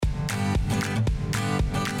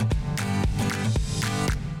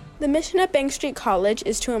The mission at Bank Street College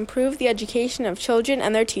is to improve the education of children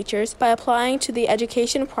and their teachers by applying to the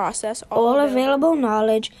education process all available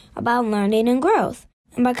knowledge about learning and growth,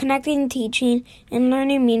 and by connecting teaching and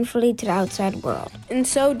learning meaningfully to the outside world. In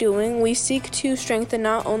so doing, we seek to strengthen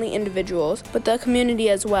not only individuals, but the community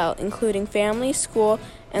as well, including family, school,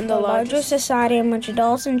 and the larger society in which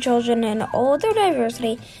adults and children and all their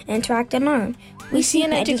diversity interact and learn. We see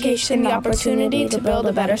in education the opportunity to build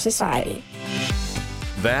a better society.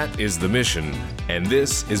 That is the mission, and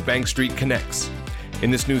this is Bank Street Connects.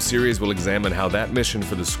 In this new series, we'll examine how that mission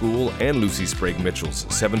for the school and Lucy Sprague Mitchell's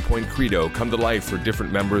 7-point credo come to life for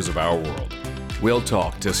different members of our world. We'll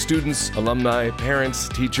talk to students, alumni, parents,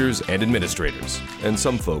 teachers, and administrators, and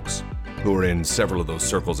some folks who are in several of those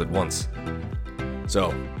circles at once.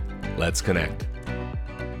 So, let's connect.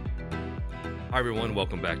 Hi everyone,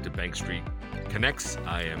 welcome back to Bank Street Connects.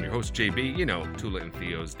 I am your host, JB. You know, Tula and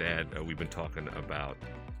Theo's dad. We've been talking about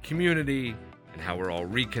community and how we're all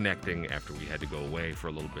reconnecting after we had to go away for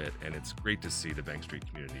a little bit. And it's great to see the Bank Street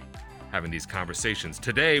community having these conversations.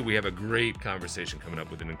 Today, we have a great conversation coming up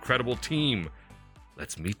with an incredible team.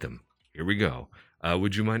 Let's meet them. Here we go.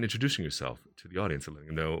 Would you mind introducing yourself to the audience and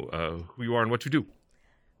letting them know who you are and what you do?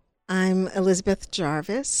 I'm Elizabeth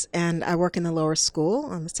Jarvis, and I work in the lower school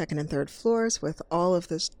on the second and third floors with all of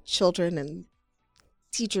the children and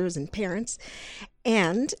teachers and parents,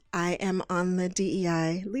 and I am on the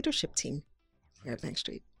DEI leadership team here at Bank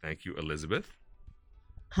Street. Thank you, Elizabeth.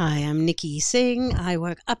 Hi, I'm Nikki Singh. I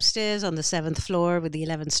work upstairs on the 7th floor with the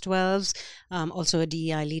 11s, 12s. Also a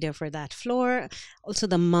DEI leader for that floor. Also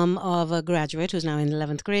the mom of a graduate who's now in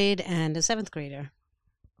 11th grade and a 7th grader.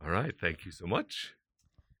 All right, thank you so much.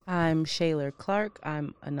 I'm Shayler Clark.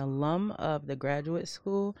 I'm an alum of the graduate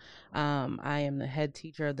school. I am the head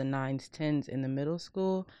teacher of the 9s, 10s in the middle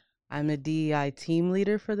school. I'm the DEI team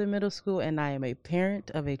leader for the middle school, and I am a parent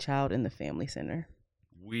of a child in the family center.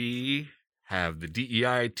 We have the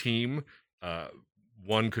DEI team.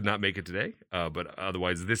 One could not make it today, but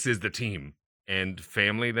otherwise this is the team. And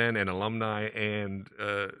family then, and alumni, and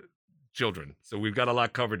children. So we've got a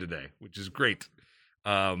lot covered today, which is great.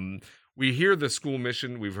 We hear the school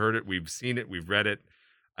mission. We've heard it. We've seen it. We've read it.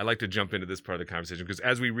 I'd like to jump into this part of the conversation because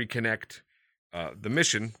as we reconnect the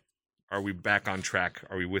mission, are we back on track?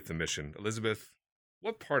 Are we with the mission? Elizabeth,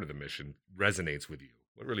 what part of the mission resonates with you?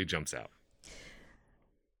 What really jumps out?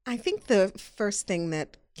 I think the first thing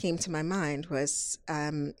that came to my mind was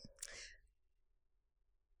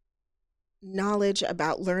knowledge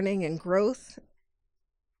about learning and growth,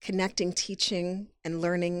 connecting teaching and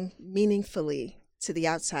learning meaningfully to the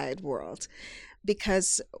outside world.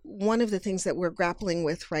 Because one of the things that we're grappling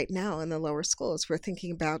with right now in the lower school is we're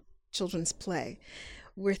thinking about children's play.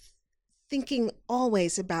 We're thinking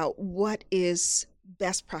always about what is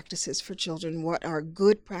best practices for children, what are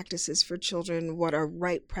good practices for children, what are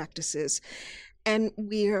right practices. And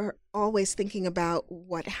we're always thinking about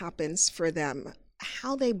what happens for them,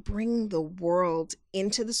 how they bring the world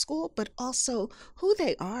into the school, but also who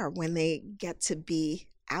they are when they get to be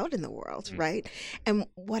out in the world, right? And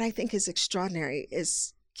what I think is extraordinary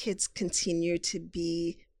is kids continue to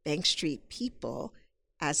be Bank Street people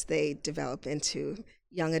as they develop into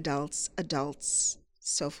young adults,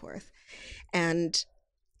 so forth. And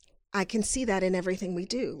I can see that in everything we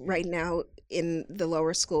do. Right now in the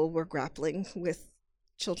lower school, we're grappling with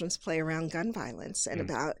children's play around gun violence and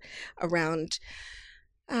around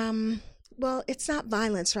well, it's not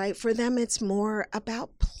violence, right? For them, it's more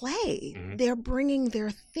about play. Mm-hmm. They're bringing their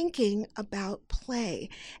thinking about play.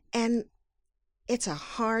 And it's a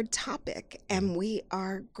hard topic, and we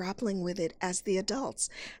are grappling with it as the adults.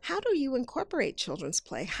 How do you incorporate children's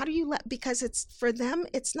play? How do you because it's for them,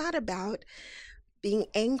 it's not about being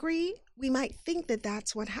angry. We might think that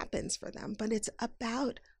that's what happens for them, but it's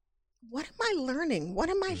about what am I learning? What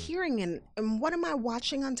am I hearing? And what am I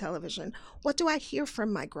watching on television? What do I hear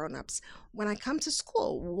from my grown-ups? When I come to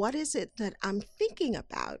school, what is it that I'm thinking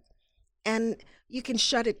about? And you can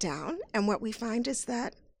shut it down. And what we find is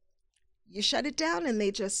that you shut it down and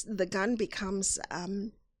the gun becomes,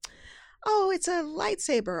 oh, it's a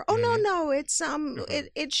lightsaber. Oh, no, it's,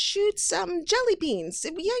 it shoots jelly beans.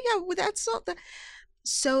 Yeah, that's all the...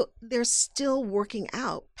 So they're still working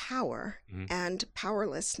out power and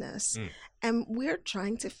powerlessness, and we're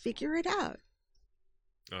trying to figure it out.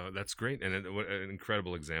 That's great, and an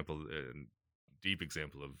incredible example, deep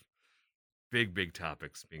example of big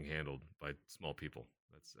topics being handled by small people.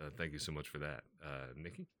 That's thank you so much for that,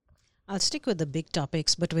 Nikki. I'll stick with the big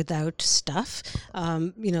topics, but without stuff.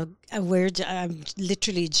 I'm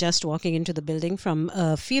literally just walking into the building from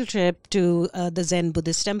a field trip to the Zen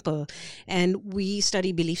Buddhist temple. And we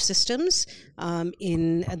study belief systems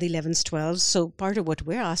in the 11s, 12s. So part of what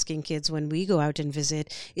we're asking kids when we go out and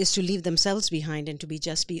visit is to leave themselves behind and to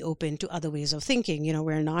just be open to other ways of thinking.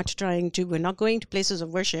 We're not going to places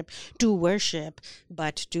of worship to worship,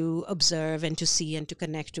 but to observe and to see and to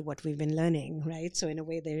connect to what we've been learning, right? So in a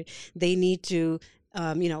way, they need to,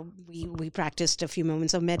 we practiced a few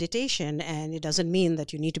moments of meditation, and it doesn't mean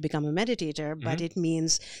that you need to become a meditator, but it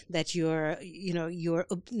means that you're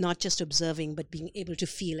not just observing, but being able to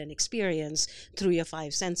feel and experience through your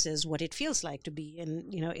five senses what it feels like to be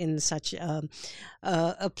in such a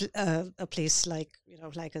place like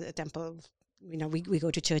a temple. We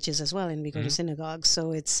go to churches as well, and we go to synagogues.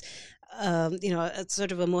 So it's, it's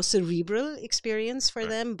sort of a more cerebral experience for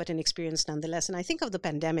them, but an experience nonetheless. And I think of the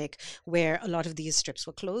pandemic, where a lot of these trips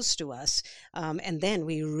were closed to us. And then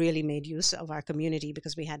we really made use of our community,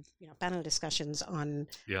 because we had, panel discussions online,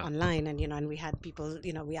 and we had people,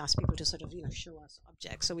 we asked people to sort of, show us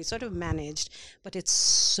objects. So we sort of managed, but it's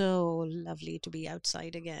so lovely to be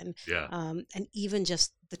outside again. Yeah. And even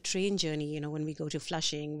just the train journey, when we go to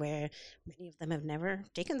Flushing, where many of them have never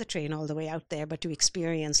taken the train all the way out there, but to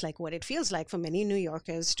experience like what it feels like for many New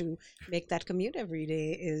Yorkers to make that commute every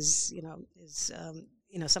day is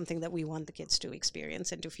something that we want the kids to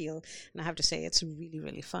experience and to feel. And I have to say, it's really,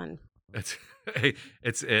 really fun. And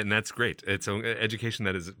that's great. It's education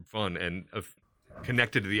that is fun and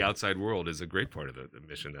connected to the outside world is a great part of the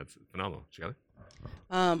mission. That's phenomenal. Shelley?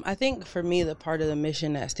 I think for me, the part of the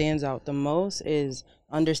mission that stands out the most is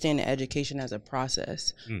understanding education as a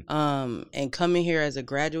process. And coming here as a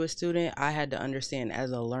graduate student, I had to understand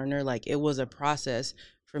as a learner, like it was a process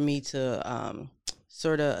for me to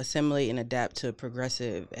sort of assimilate and adapt to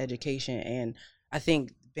progressive education. And I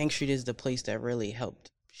think Bank Street is the place that really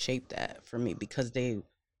helped shape that for me, because they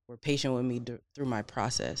were patient with me through my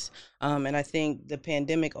process. And I think the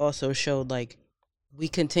pandemic also showed like we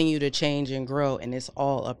continue to change and grow, and it's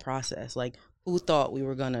all a process. Like, who thought we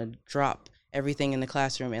were going to drop everything in the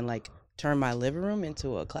classroom and like turn my living room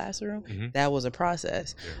into a classroom? That was a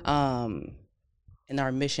process. And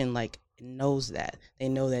our mission like knows that. They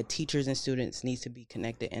know that teachers and students need to be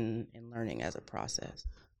connected and learning as a process.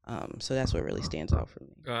 So that's what really stands out for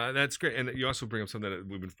me. That's great. And you also bring up something that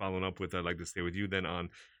we've been following up with. I'd like to stay with you then on.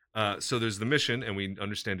 So there's the mission, and we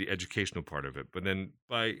understand the educational part of it. But then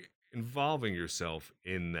by involving yourself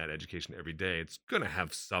in that education every day, it's going to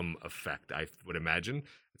have some effect, I would imagine.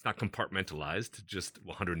 It's not compartmentalized to just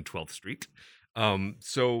 112th Street.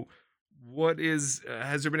 So what has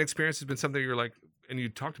there been experiences, been something you're like, and you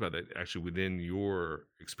talked about that actually within your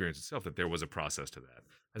experience itself, that there was a process to that.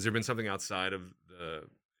 Has there been something outside of the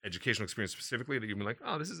educational experience specifically that you've been like,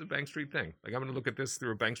 oh, this is a Bank Street thing? Like, I'm going to look at this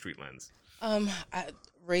through a Bank Street lens.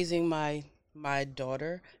 Raising my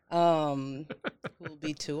daughter, who will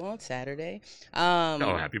be 2 on Saturday.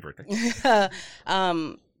 Happy birthday.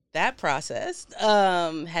 That process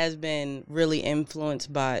has been really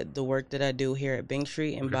influenced by the work that I do here at Bank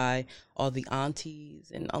Street, and by all the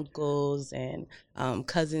aunties and uncles and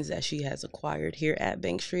cousins that she has acquired here at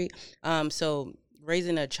Bank Street. So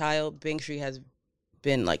raising a child, Bank Street has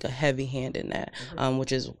been like a heavy hand in that,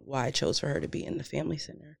 which is why I chose for her to be in the family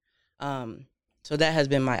center. So that has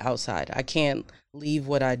been my outside. I can't leave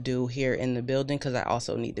what I do here in the building, because I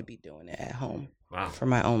also need to be doing it at home. Wow. For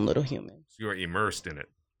my own little human. So you are immersed in it.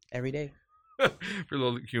 Every day. For a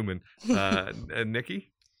little human.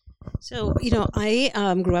 Nikki? So, I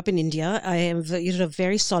grew up in India. I have a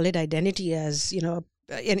very solid identity as,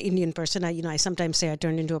 an Indian person. I sometimes say I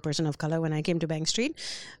turned into a person of color when I came to Bank Street,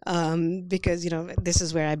 because, this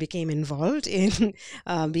is where I became involved in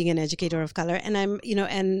being an educator of color. And I'm,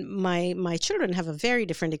 and my children have a very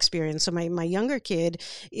different experience. So my younger kid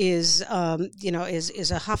is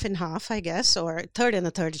a half and half, I guess, or third and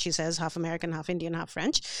a third, she says, half American, half Indian, half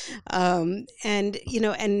French. And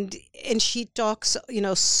she talks,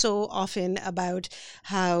 so often about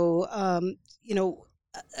how,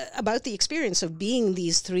 about the experience of being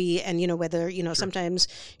these three, and whether sometimes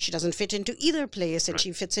she doesn't fit into either place, and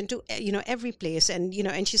she fits into every place, and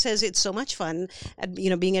and she says it's so much fun at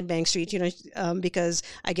being at Bank Street, because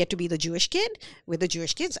I get to be the Jewish kid with the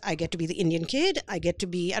Jewish kids, I get to be the Indian kid, I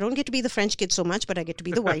don't get to be the French kid so much, but I get to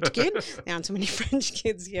be the white kid. There aren't so many French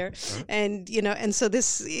kids here, and and so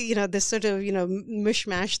this this sort of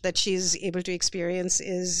mishmash that she's able to experience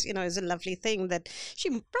is is a lovely thing that she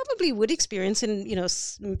probably would experience in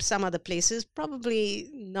some other places, probably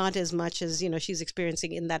not as much as she's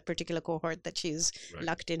experiencing in that particular cohort that she's Right.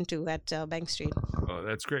 lucked into at Bank Street. Oh,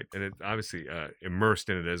 that's great, and it's obviously immersed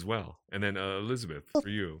in it as well. And then Elizabeth, for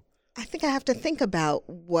you, I think I have to think about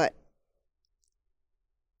what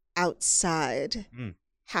outside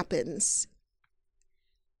happens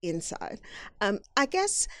inside. I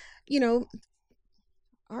guess,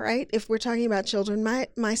 all right, if we're talking about children,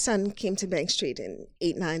 my son came to Bank Street in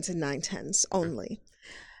 8 9s and 9 10s only.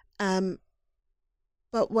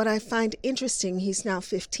 But what I find interesting, he's now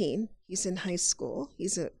 15. He's in high school.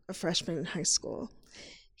 He's a freshman in high school.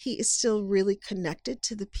 He is still really connected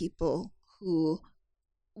to the people who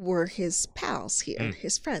were his pals here,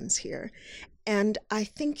 his friends here. And I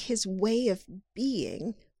think his way of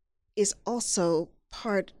being is also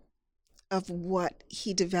part of what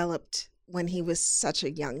he developed when he was such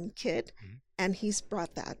a young kid. And he's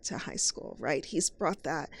brought that to high school, right? He's brought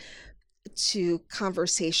that to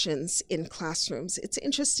conversations in classrooms. It's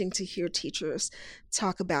interesting to hear teachers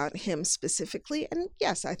talk about him specifically. And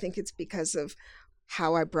yes, I think it's because of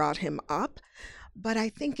how I brought him up. But I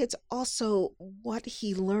think it's also what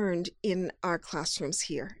he learned in our classrooms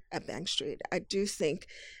here at Bank Street. I do think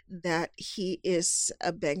that he is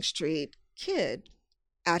a Bank Street kid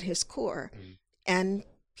at his core. And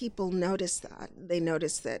people notice that. They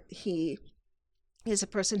notice that he is a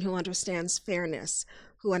person who understands fairness,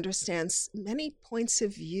 who understands many points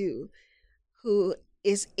of view, who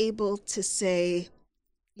is able to say,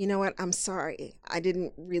 you know what, I'm sorry, I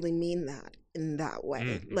didn't really mean that in that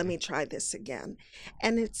way. Let me try this again.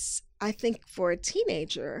 And it's, I think for a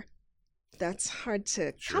teenager, that's hard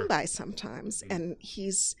to come by sometimes. And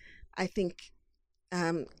he's, I think,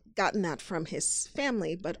 gotten that from his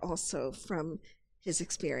family, but also from his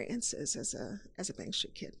experiences as a Bank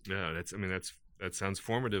Street kid. Yeah, that sounds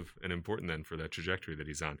formative and important then for that trajectory that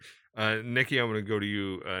he's on. Nikki, I want to go to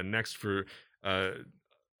you next for, other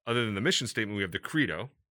than the mission statement, we have the credo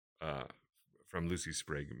from Lucy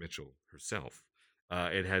Sprague Mitchell herself.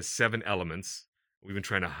 It has 7 elements. We've been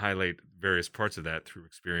trying to highlight various parts of that through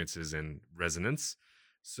experiences and resonance.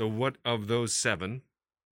 So what of those 7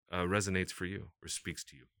 resonates for you or speaks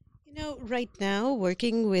to you? Right now,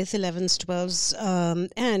 working with 11s, 12s,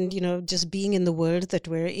 and, just being in the world that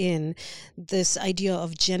we're in, this idea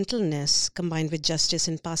of gentleness combined with justice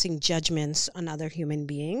and passing judgments on other human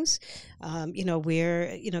beings.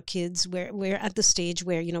 We're, kids, we're at the stage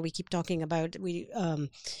where, we keep talking about, in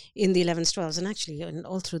the 11s, 12s, and actually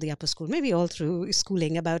all through the upper school, maybe all through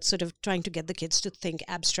schooling, about sort of trying to get the kids to think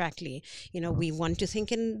abstractly. We want to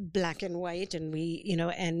think in black and white, and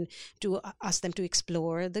and to ask them to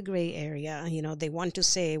explore the gray area. They want to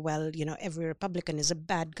say, well, every Republican is a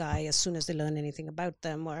bad guy as soon as they learn anything about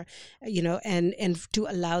them, or, and to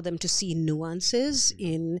allow them to see nuances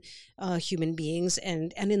in human beings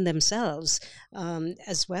and in themselves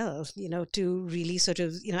as well, to really sort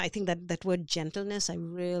of, I think that word gentleness, I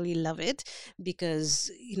really love it,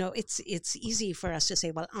 because, it's easy for us to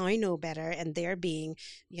say, well, I know better, and they're being,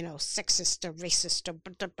 sexist or racist or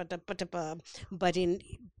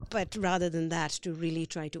but rather than that, to really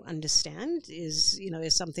try to understand is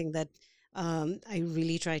something that I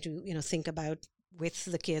really try to think about with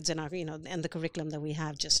the kids, and our and the curriculum that we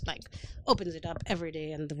have just like opens it up every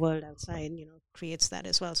day, and the world outside creates that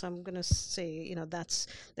as well. So I'm gonna say that's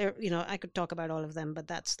there. I could talk about all of them, but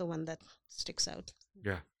that's the one that sticks out.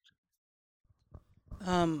 Yeah.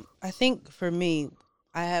 I think for me,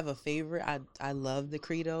 I have a favorite. I love the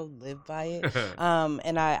credo, live by it.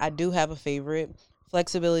 And I do have a favorite.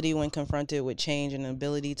 Flexibility when confronted with change and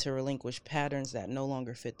ability to relinquish patterns that no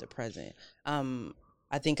longer fit the present.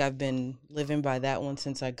 I think I've been living by that one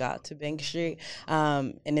since I got to Bank Street,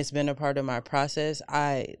 and it's been a part of my process.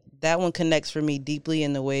 That one connects for me deeply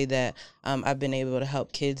in the way that I've been able to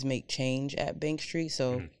help kids make change at Bank Street.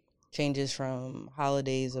 So changes from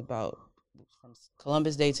holidays from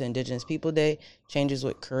Columbus Day to Indigenous People Day, changes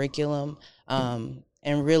with curriculum,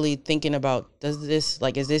 and really thinking about, is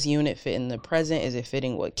this unit fit in the present? Is it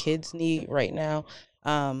fitting what kids need right now?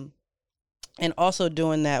 And also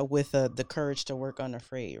doing that with the courage to work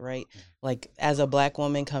unafraid, right? Like, as a Black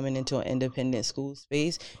woman coming into an independent school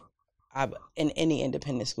space, in any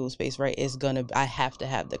independent school space, right, I have to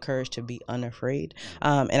have the courage to be unafraid.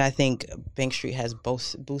 And I think Bank Street has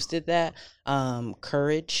boosted that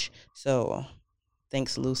courage. So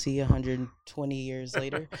thanks, Lucy, 120 years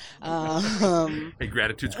later. Hey,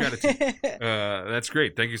 gratitude's gratitude. That's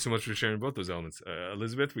great. Thank you so much for sharing both those elements.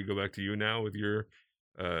 Elizabeth, we go back to you now with your,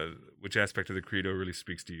 which aspect of the credo really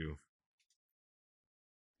speaks to you?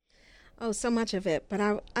 Oh, so much of it.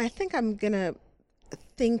 But I think I'm going to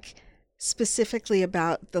think specifically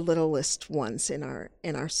about the littlest ones in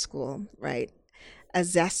our school, right? A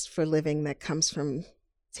zest for living that comes from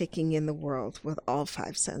taking in the world with all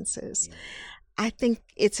five senses. I think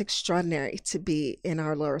it's extraordinary to be in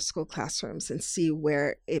our lower school classrooms and see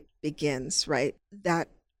where it begins, right? That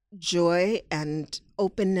joy and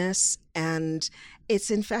openness, and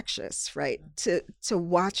it's infectious, right? To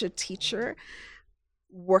watch a teacher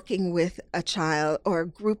working with a child or a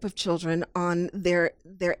group of children on their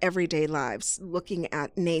everyday lives, looking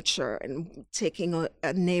at nature and taking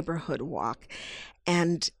a neighborhood walk.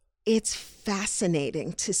 And it's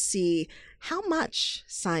fascinating to see how much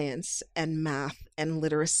science and math and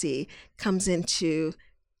literacy comes into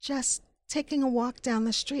just taking a walk down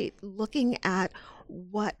the street, looking at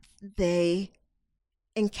what they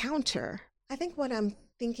encounter. I think what I'm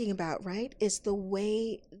thinking about, right, is the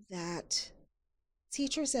way that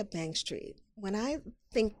teachers at Bank Street, when I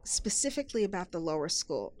think specifically about the lower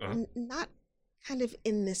school, not kind of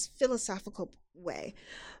in this philosophical way,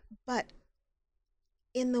 but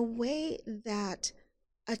in the way that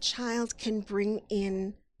a child can bring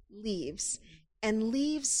in leaves, and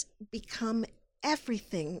leaves become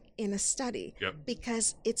everything in a study. Yep.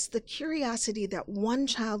 Because it's the curiosity that one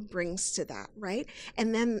child brings to that, right?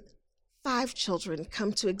 And then 5 children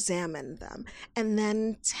come to examine them, and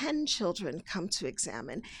then 10 children come to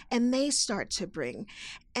examine, and they start to bring.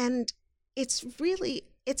 And it's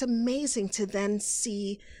amazing to then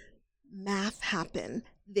see math happen.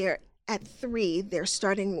 At 3, they're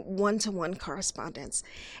starting one-to-one correspondence.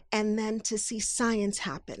 And then to see science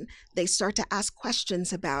happen, they start to ask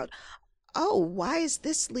questions about, oh, why is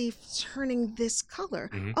this leaf turning this color?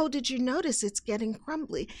 Mm-hmm. Oh, did you notice it's getting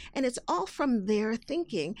crumbly? And it's all from their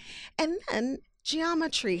thinking. And then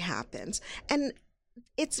geometry happens. And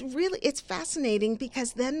it's fascinating,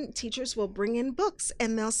 because then teachers will bring in books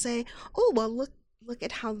and they'll say, oh, well, look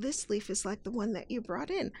at how this leaf is like the one that you brought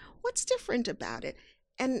in. What's different about it?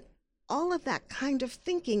 And all of that kind of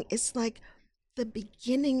thinking is like the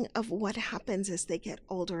beginning of what happens as they get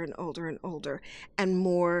older and older and older, and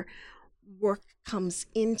more work comes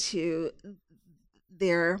into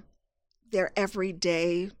their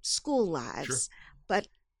everyday school lives. Sure. But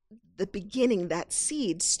the beginning, that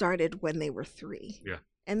seed started when they were 3. Yeah.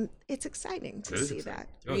 And it's exciting to see that.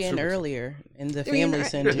 Oh, 3 and super earlier in the 3 and family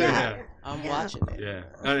center. yeah. I'm Yeah. watching it. Yeah,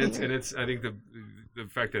 and it's I think the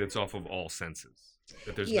fact that it's off of all senses,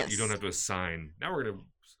 that there's Yes. you don't have to assign. Now we're going to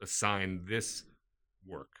assign this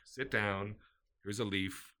work. Sit down. Here's a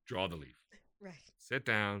leaf. Draw the leaf. Right. Sit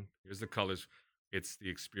down. Here's the colors. It's the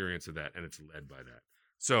experience of that, and it's led by that.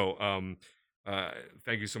 So,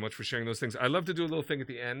 thank you so much for sharing those things. I love to do a little thing at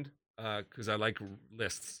the end because I like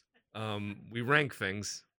lists. We rank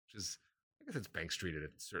things, which is, I guess it's Bank Street at a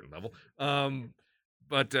certain level.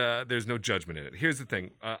 But there's no judgment in it. Here's the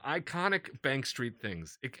thing. Iconic Bank Street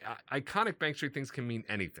things. Iconic Bank Street things can mean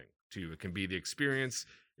anything to you. It can be the experience.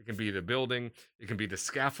 It can be the building. It can be the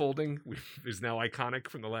scaffolding. Is now iconic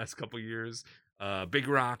from the last couple of years. Big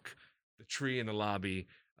Rock, the tree in the lobby,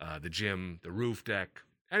 the gym, the roof deck,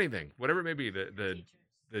 anything, whatever it may be.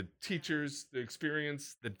 The teachers, the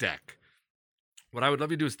experience, the deck. What I would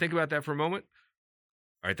love you to do is think about that for a moment.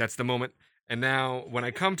 All right, that's the moment. And now, when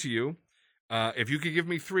I come to you, if you could give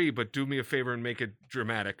me 3, but do me a favor and make it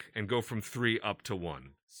dramatic and go from 3 up to 1.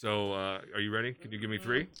 So, are you ready? Can you give me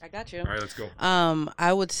 3? I got you. All right, let's go.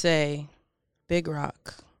 I would say Big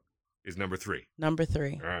Rock, Is number 3. number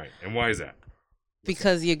 3, All right, and why is that?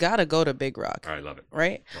 because you gotta go to Big Rock, All right, love it.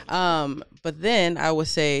 right? But then I would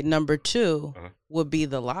say number 2 Uh-huh. would be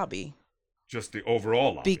the lobby, Just the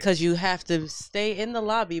overall lobby. because you have to stay in the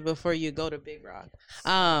lobby before you go to Big Rock.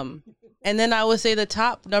 And then I would say the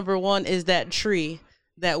top number 1 is that tree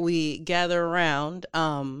that we gather around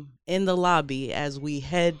in the lobby as we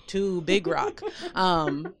head to Big Rock.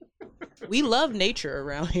 We love nature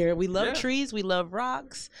around here. We love trees. We love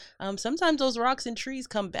rocks. Sometimes those rocks and trees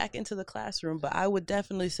come back into the classroom, but I would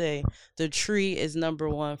definitely say the tree is number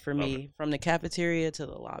 1 for me, from the cafeteria to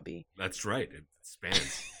the lobby. That's right. It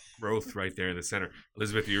spans growth right there in the center.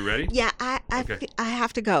 Elizabeth, are you ready? Yeah, Okay. I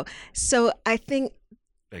have to go. So I think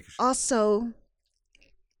Thank you. also,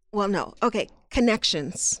 well, no. Okay,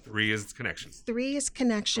 connections. 3 is connections. 3 is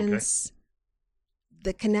connections.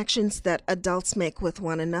 The connections that adults make with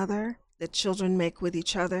one another, that children make with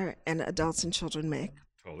each other, and adults and children make,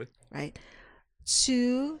 Totally. right?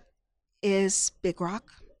 2 is Big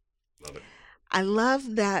Rock. Love it. I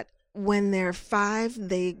love that when they're 5,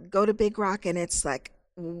 they go to Big Rock and it's like,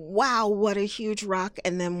 wow, what a huge rock.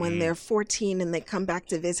 And then when they're 14 and they come back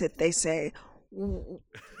to visit, they say,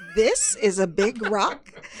 this is a big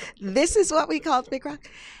rock. This is what we call Big Rock.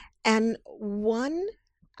 And one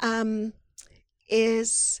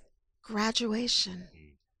is graduation.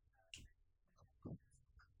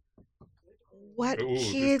 What Ooh,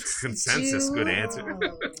 kids consensus, do, good answer.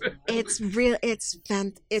 it's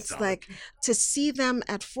Solid. like to see them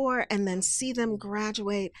at 4 and then see them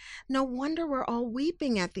graduate. No wonder we're all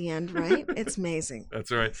weeping at the end, right? It's amazing.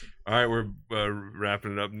 That's right. All right, we're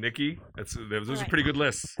wrapping it up. Nikki, those are pretty good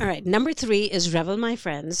lists. All right, number 3 is Revel My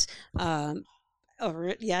Friends.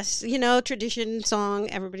 Yes, tradition song,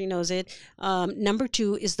 everybody knows it. Number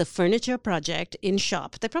 2 is the Furniture Project in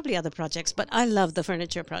Shop. There are probably other projects, but I love the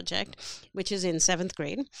Furniture Project, which is in 7th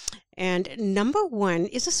grade. And number 1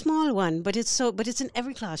 is a small one, but it's in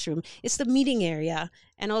every classroom. It's the meeting area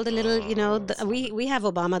and all the little, we have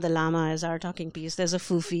Obama the Llama as our talking piece. There's a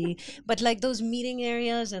foofy, but like those meeting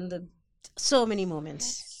areas and so many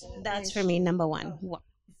moments. That's for me number 1.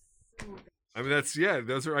 I mean,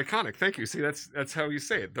 those are iconic. Thank you. See, that's how you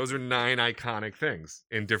say it. Those are 9 iconic things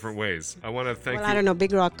in different ways. I want to thank you. I don't know.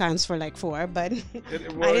 Big Rock counts for like 4, but I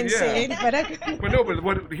didn't say it.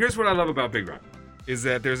 But here's what I love about Big Rock is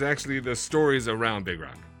that there's actually the stories around Big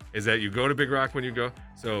Rock. Is that you go to Big Rock when you go.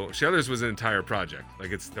 So Shellers was an entire project.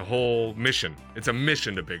 Like it's the whole mission. It's a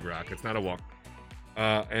mission to Big Rock. It's not a walk.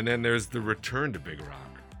 And then there's the return to Big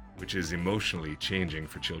Rock, which is emotionally changing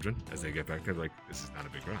for children as they get back there. Like, this is not a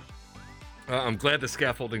Big Rock. I'm glad the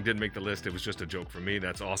scaffolding didn't make the list. It was just a joke for me.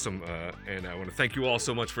 That's awesome. And I want to thank you all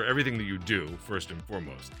so much for everything that you do, first and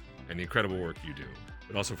foremost, and the incredible work you do,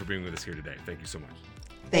 but also for being with us here today. Thank you so much.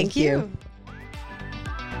 Thank you.